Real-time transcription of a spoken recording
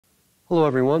Hello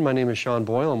everyone, my name is Sean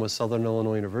Boyle. I'm with Southern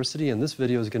Illinois University, and this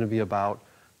video is going to be about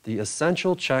the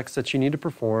essential checks that you need to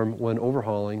perform when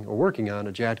overhauling or working on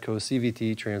a Jatco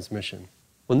CVT transmission.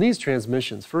 When these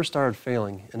transmissions first started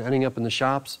failing and ending up in the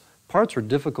shops, parts were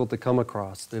difficult to come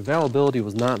across. The availability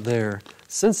was not there.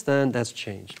 Since then, that's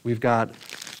changed. We've got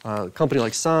a company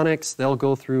like Sonics. They'll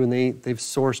go through and they've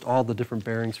sourced all the different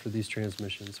bearings for these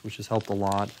transmissions, which has helped a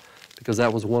lot because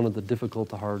that was one of the difficult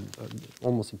to hard,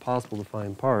 almost impossible to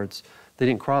find parts. They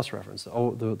didn't cross-reference.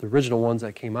 The original ones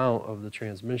that came out of the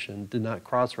transmission did not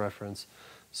cross-reference.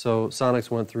 So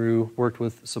Sonics went through, worked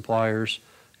with suppliers,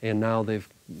 and now they've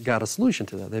got a solution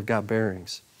to that. They've got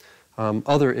bearings.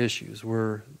 Other issues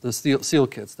were the seal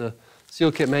kits. The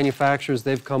seal kit manufacturers,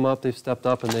 they've come up, they've stepped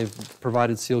up, and they've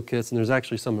provided seal kits, and there's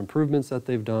actually some improvements that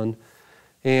they've done.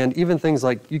 And even things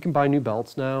like you can buy new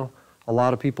belts now. A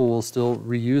lot of people will still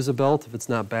reuse a belt if it's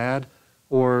not bad,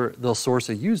 or they'll source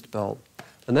a used belt.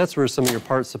 And that's where some of your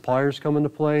parts suppliers come into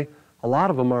play. A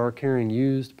lot of them are carrying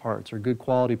used parts or good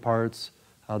quality parts.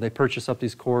 They purchase up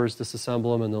these cores,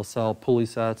 disassemble them, and they'll sell pulley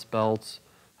sets, belts,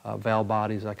 valve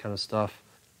bodies, that kind of stuff.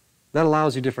 That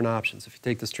allows you different options. If you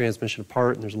take this transmission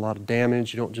apart and there's a lot of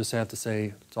damage, you don't just have to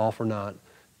say it's all for naught.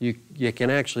 You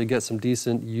can actually get some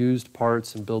decent used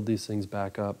parts and build these things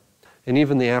back up. And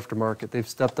even the aftermarket, they've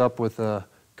stepped up with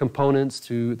components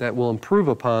that will improve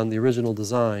upon the original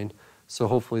design, so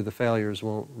hopefully the failures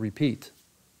won't repeat.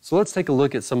 So let's take a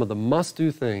look at some of the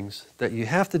must-do things that you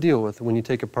have to deal with when you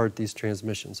take apart these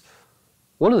transmissions.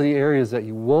 One of the areas that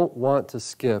you won't want to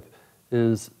skip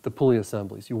is the pulley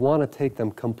assemblies. You want to take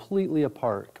them completely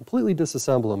apart, completely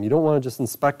disassemble them. You don't want to just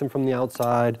inspect them from the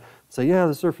outside, say, yeah,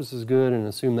 the surface is good, and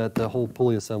assume that the whole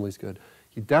pulley assembly is good.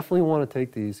 You definitely want to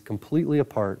take these completely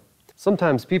apart.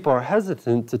 Sometimes people are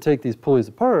hesitant to take these pulleys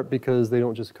apart because they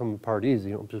don't just come apart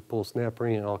easy. You don't just pull a snap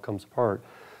ring and it all comes apart.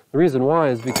 The reason why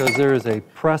is because there is a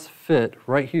press fit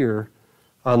right here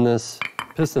on this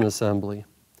piston assembly.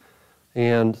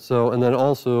 And then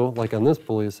also, like on this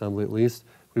pulley assembly at least,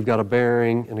 we've got a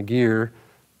bearing and a gear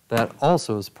that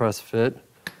also is press fit.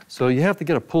 So you have to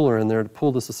get a puller in there to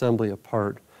pull this assembly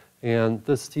apart. And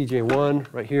this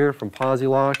TJ1 right here from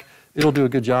Lock, it'll do a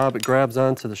good job. It grabs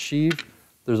onto the sheave.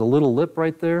 There's a little lip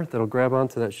right there that'll grab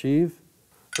onto that sheave,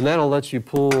 and that'll let you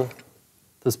pull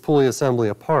this pulley assembly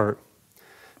apart.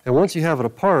 And once you have it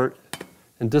apart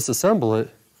and disassemble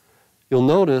it, you'll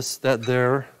notice that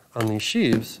there, on these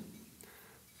sheaves,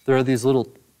 there are these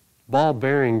little ball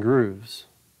bearing grooves.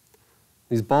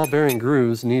 These ball bearing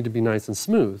grooves need to be nice and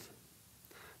smooth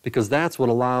because that's what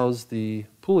allows the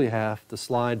pulley half to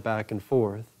slide back and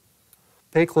forth.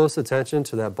 Pay close attention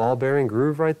to that ball bearing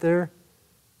groove right there,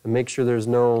 and make sure there's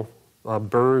no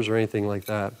burrs or anything like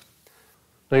that.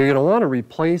 Now you're going to want to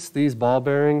replace these ball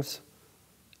bearings.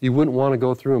 You wouldn't want to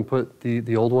go through and put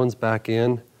the old ones back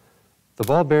in. The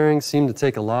ball bearings seem to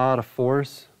take a lot of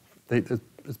force.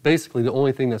 It's basically the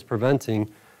only thing that's preventing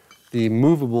the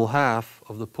movable half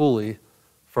of the pulley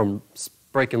from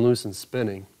breaking loose and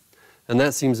spinning. And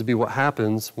that seems to be what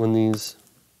happens when these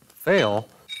fail.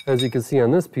 As you can see on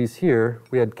this piece here,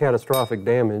 we had catastrophic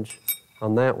damage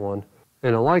on that one.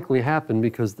 And it likely happened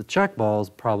because the check balls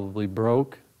probably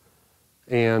broke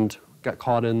and got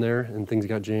caught in there and things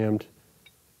got jammed.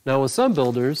 Now with some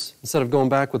builders, instead of going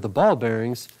back with the ball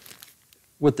bearings,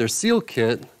 with their seal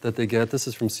kit that they get, this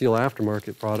is from Seal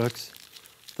Aftermarket products,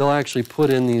 they'll actually put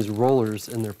in these rollers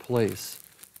in their place.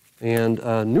 And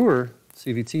newer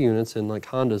CVT units, in like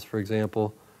Hondas for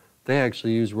example, they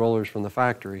actually use rollers from the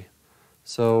factory.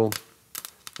 So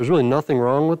there's really nothing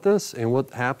wrong with this, and what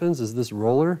happens is this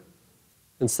roller,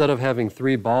 instead of having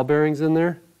 3 ball bearings in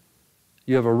there,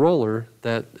 you have a roller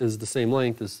that is the same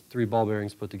length as 3 ball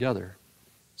bearings put together.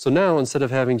 So now, instead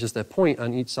of having just a point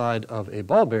on each side of a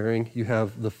ball bearing, you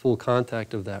have the full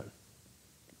contact of that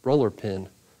roller pin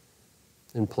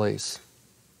in place.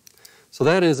 So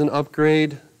that is an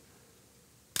upgrade.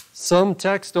 Some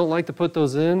techs don't like to put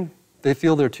those in. They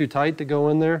feel they're too tight to go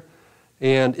in there.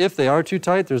 And if they are too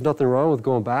tight, there's nothing wrong with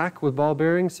going back with ball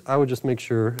bearings. I would just make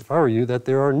sure, if I were you, that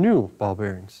there are new ball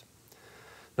bearings.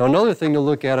 Now another thing to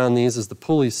look at on these is the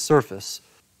pulley surface.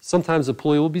 Sometimes the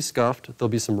pulley will be scuffed. There'll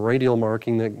be some radial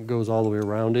marking that goes all the way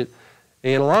around it.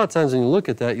 And a lot of times when you look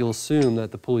at that, you'll assume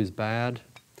that the pulley's bad.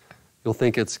 You'll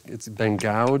think it's been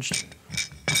gouged.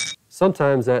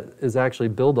 Sometimes that is actually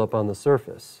buildup on the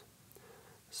surface.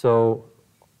 So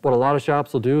what a lot of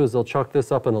shops will do is they'll chuck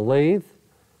this up in a lathe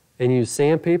and use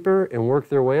sandpaper and work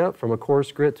their way up from a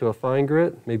coarse grit to a fine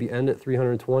grit, maybe end at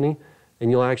 320,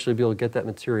 and you'll actually be able to get that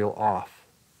material off.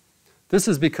 This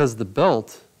is because the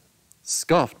belt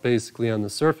scuffed basically on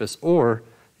the surface, or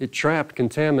it trapped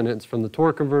contaminants from the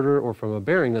torque converter or from a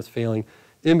bearing that's failing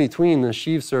in between the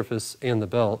sheave surface and the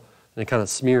belt, and it kind of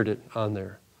smeared it on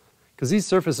there. Because these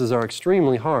surfaces are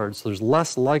extremely hard, so there's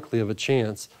less likely of a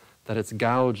chance that it's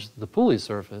gouged the pulley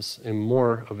surface and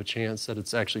more of a chance that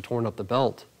it's actually torn up the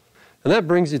belt. And that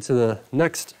brings you to the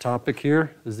next topic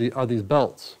here, are these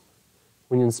belts.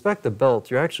 When you inspect the belt,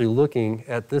 you're actually looking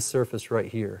at this surface right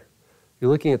here.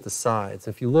 You're looking at the sides.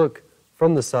 If you look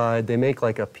from the side, they make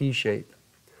like a P shape.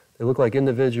 They look like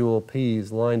individual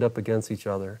P's lined up against each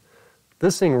other.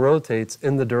 This thing rotates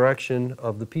in the direction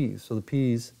of the P's. So the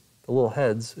P's, the little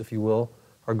heads, if you will,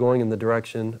 are going in the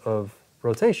direction of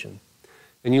rotation.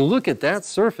 And you look at that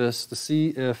surface to see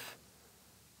if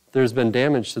there's been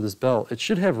damage to this belt. It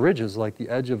should have ridges like the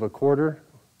edge of a quarter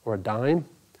or a dime.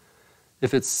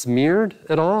 If it's smeared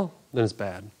at all, then it's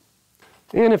bad.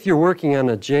 And if you're working on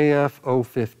a JF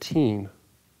 015,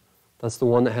 that's the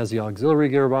one that has the auxiliary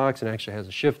gearbox and actually has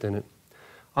a shift in it.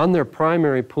 On their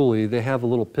primary pulley, they have a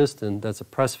little piston that's a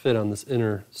press fit on this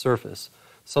inner surface.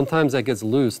 Sometimes that gets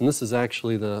loose, and this is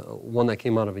actually the one that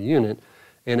came out of a unit,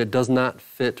 and it does not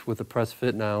fit with the press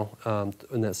fit now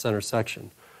in that center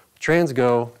section.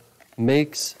 Transgo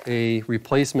makes a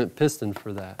replacement piston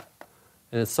for that.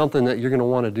 And it's something that you're going to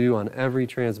want to do on every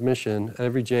transmission,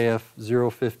 every JF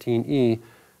 015E.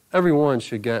 Everyone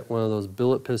should get one of those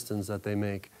billet pistons that they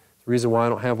make. The reason why I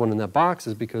don't have one in that box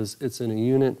is because it's in a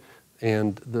unit,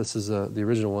 and this is the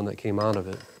original one that came out of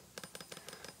it.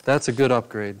 That's a good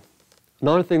upgrade.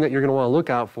 Another thing that you're going to want to look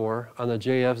out for on the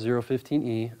JF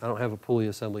 015E, I don't have a pulley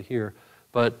assembly here,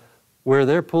 but where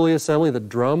their pulley assembly, the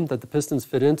drum that the pistons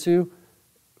fit into,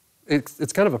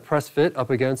 it's kind of a press fit up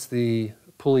against the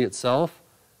pulley itself,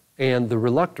 and the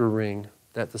reluctor ring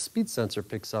that the speed sensor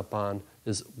picks up on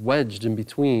is wedged in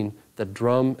between the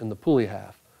drum and the pulley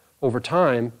half. Over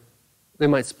time, they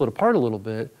might split apart a little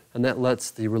bit, and that lets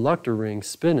the reluctor ring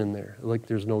spin in there, like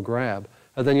there's no grab.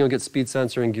 And then you'll get speed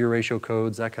sensor and gear ratio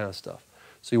codes, that kind of stuff.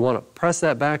 So you want to press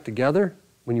that back together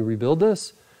when you rebuild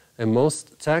this, and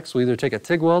most techs will either take a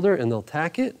TIG welder and they'll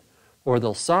tack it, or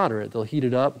they'll solder it. They'll heat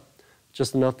it up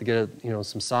just enough to get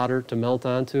some solder to melt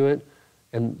onto it.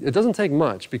 And it doesn't take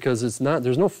much because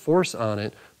there's no force on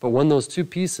it, but when those two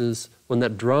pieces, when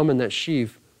that drum and that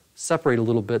sheave separate a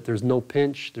little bit, there's no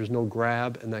pinch, there's no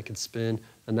grab, and that can spin,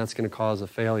 and that's going to cause a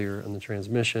failure in the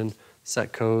transmission,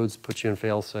 set codes, put you in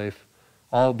fail-safe,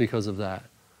 all because of that.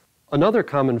 Another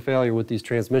common failure with these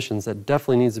transmissions that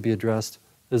definitely needs to be addressed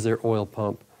is their oil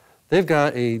pump. They've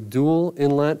got a dual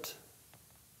inlet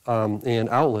and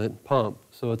outlet pump,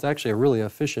 so it's actually a really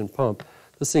efficient pump.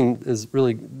 This thing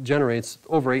really generates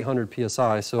over 800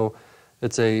 psi, so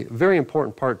it's a very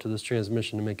important part to this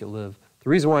transmission to make it live. The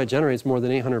reason why it generates more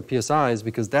than 800 psi is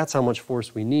because that's how much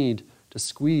force we need to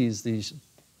squeeze these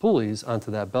pulleys onto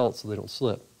that belt so they don't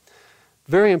slip.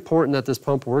 Very important that this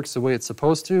pump works the way it's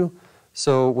supposed to.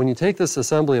 So when you take this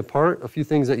assembly apart, a few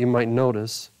things that you might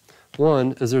notice.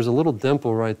 One is there's a little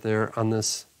dimple right there on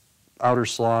this outer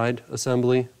slide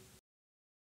assembly.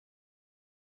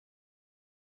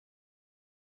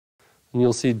 And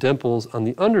you'll see dimples on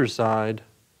the underside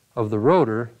of the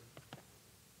rotor,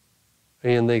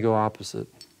 and they go opposite.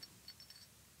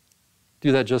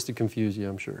 Do that just to confuse you,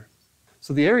 I'm sure.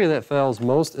 So the area that fails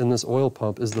most in this oil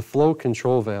pump is the flow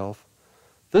control valve.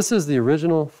 This is the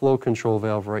original flow control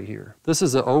valve right here. This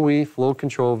is an OE flow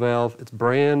control valve. It's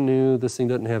brand new. This thing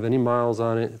doesn't have any miles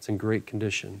on it. It's in great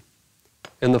condition.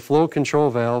 And the flow control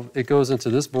valve, it goes into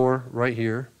this bore right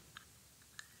here.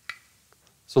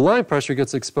 So line pressure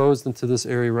gets exposed into this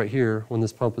area right here when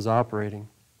this pump is operating.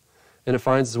 And it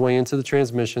finds its way into the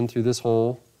transmission through this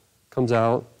hole, comes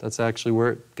out. That's actually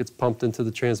where it gets pumped into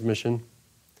the transmission.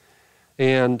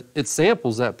 And it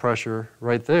samples that pressure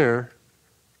right there.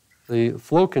 The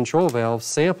flow control valve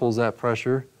samples that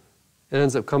pressure. It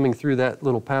ends up coming through that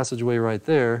little passageway right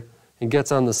there and gets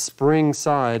on the spring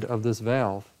side of this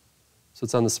valve. So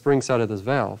it's on the spring side of this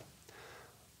valve.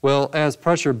 Well, as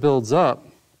pressure builds up,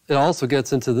 it also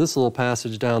gets into this little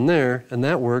passage down there, and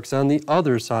that works on the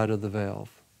other side of the valve.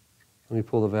 Let me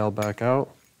pull the valve back out.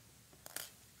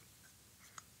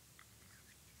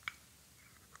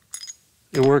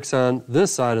 It works on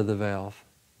this side of the valve.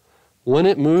 When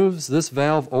it moves this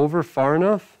valve over far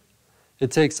enough,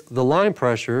 it takes the line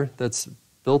pressure that's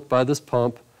built by this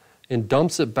pump and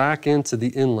dumps it back into the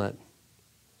inlet.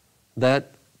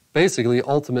 That basically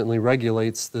ultimately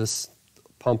regulates this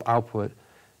pump output.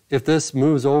 If this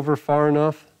moves over far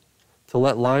enough to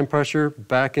let line pressure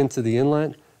back into the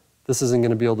inlet, this isn't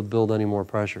going to be able to build any more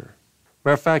pressure.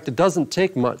 Matter of fact, it doesn't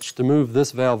take much to move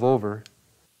this valve over.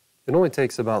 It only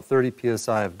takes about 30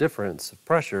 psi of difference of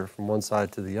pressure from one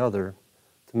side to the other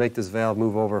to make this valve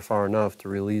move over far enough to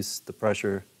release the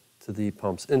pressure to the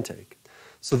pump's intake.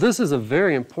 So this is a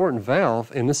very important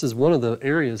valve, and this is one of the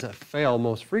areas that fail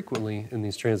most frequently in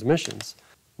these transmissions.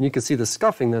 And you can see the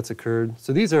scuffing that's occurred.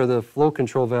 So these are the flow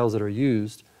control valves that are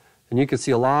used, and you can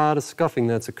see a lot of scuffing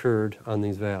that's occurred on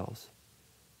these valves.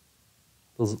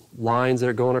 Those lines that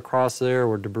are going across there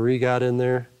where debris got in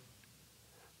there,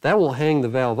 that will hang the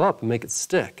valve up and make it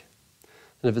stick.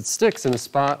 And if it sticks in a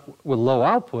spot with low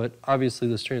output, obviously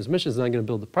this transmission is not going to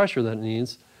build the pressure that it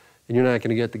needs, and you're not going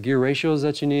to get the gear ratios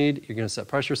that you need. You're going to set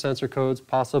pressure sensor codes,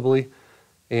 possibly,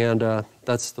 and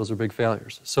those are big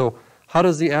failures. So how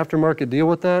does the aftermarket deal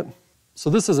with that? So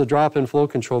this is a drop-in flow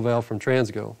control valve from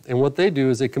Transgo, and what they do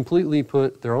is they completely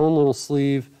put their own little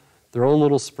sleeve, their own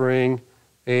little spring,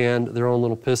 and their own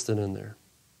little piston in there.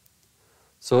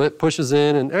 So it pushes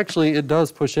in, and actually it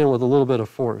does push in with a little bit of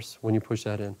force when you push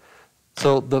that in.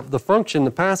 So the function,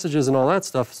 the passages and all that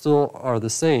stuff still are the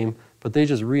same, but they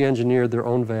just re-engineered their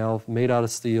own valve made out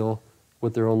of steel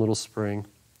with their own little spring.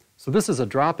 So this is a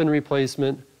drop-in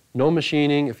replacement, no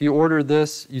machining. If you ordered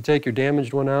this, you take your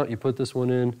damaged one out, you put this one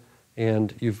in,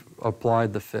 and you've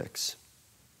applied the fix.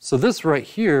 So this right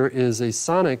here is a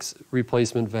Sonex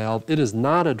replacement valve. It is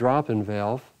not a drop-in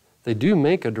valve. They do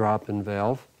make a drop-in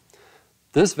valve.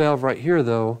 This valve right here,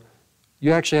 though,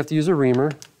 you actually have to use a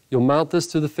reamer. You'll mount this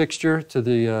to the fixture, to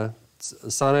the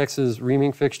Sonex's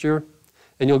reaming fixture,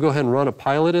 and you'll go ahead and run a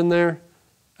pilot in there,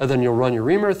 and then you'll run your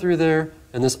reamer through there,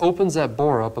 and this opens that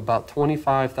bore up about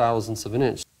 25 thousandths of an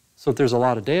inch. So if there's a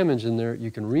lot of damage in there,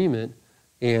 you can ream it,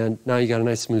 and now you got a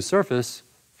nice smooth surface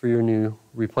for your new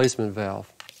replacement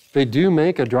valve. They do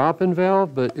make a drop-in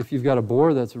valve, but if you've got a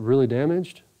bore that's really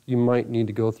damaged, you might need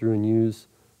to go through and use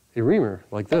a reamer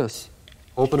like this.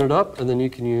 Open it up, and then you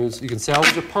can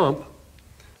salvage a pump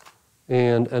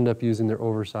and end up using their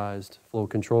oversized flow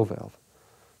control valve.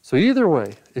 So either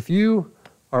way, if you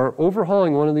are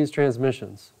overhauling one of these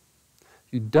transmissions,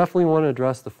 you definitely want to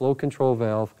address the flow control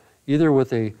valve either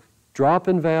with a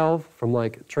drop-in valve from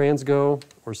like Transgo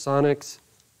or Sonex,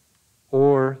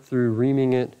 or through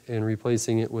reaming it and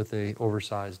replacing it with a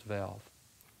oversized valve.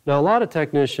 Now a lot of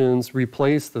technicians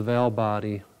replace the valve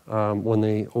body when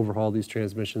they overhaul these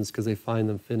transmissions because they find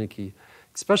them finicky.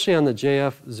 Especially on the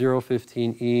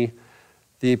JF015E,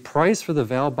 the price for the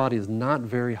valve body is not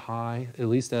very high, at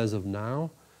least as of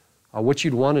now. What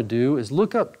you'd want to do is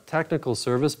look up technical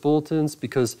service bulletins,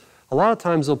 because a lot of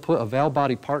times they'll put a valve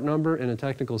body part number in a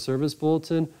technical service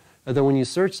bulletin, and then when you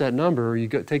search that number, or you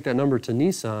take that number to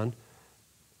Nissan,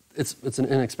 it's an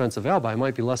inexpensive valve body. It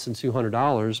might be less than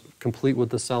 $200, complete with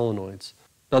the solenoids.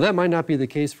 Now that might not be the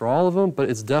case for all of them, but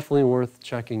it's definitely worth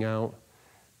checking out.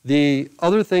 The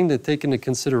other thing to take into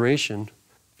consideration,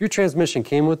 if your transmission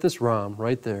came with this ROM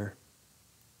right there,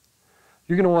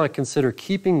 you're going to want to consider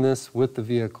keeping this with the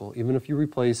vehicle, even if you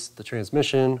replace the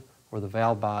transmission or the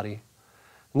valve body.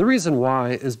 And the reason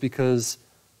why is because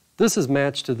this is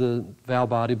matched to the valve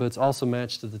body, but it's also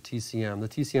matched to the TCM. The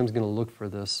TCM is going to look for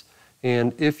this.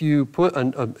 And if you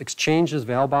exchange this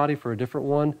valve body for a different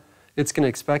one, it's going to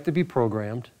expect to be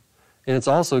programmed, and it's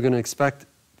also going to expect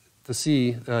to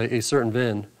see a certain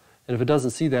VIN. And if it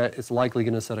doesn't see that, it's likely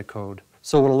going to set a code.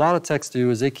 So what a lot of techs do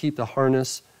is they keep the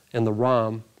harness and the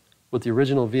ROM with the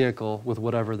original vehicle with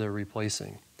whatever they're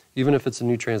replacing, even if it's a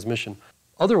new transmission.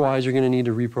 Otherwise, you're going to need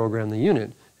to reprogram the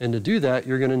unit. And to do that,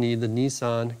 you're going to need the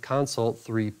Nissan Consult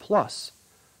 3 Plus.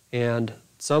 And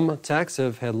some techs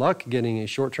have had luck getting a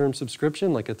short-term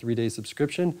subscription, like a 3-day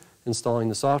subscription, installing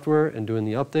the software and doing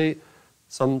the update.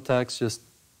 Some techs just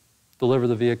deliver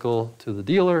the vehicle to the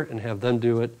dealer and have them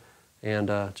do it, and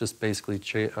just basically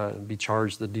be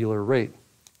charged the dealer rate.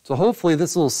 So hopefully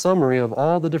this little summary of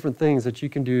all the different things that you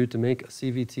can do to make a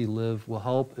CVT live will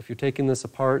help. If you're taking this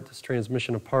apart, this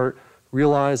transmission apart,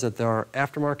 realize that there are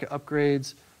aftermarket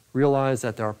upgrades, realize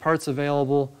that there are parts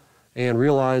available, and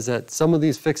realize that some of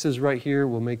these fixes right here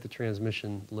will make the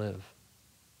transmission live.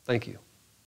 Thank you.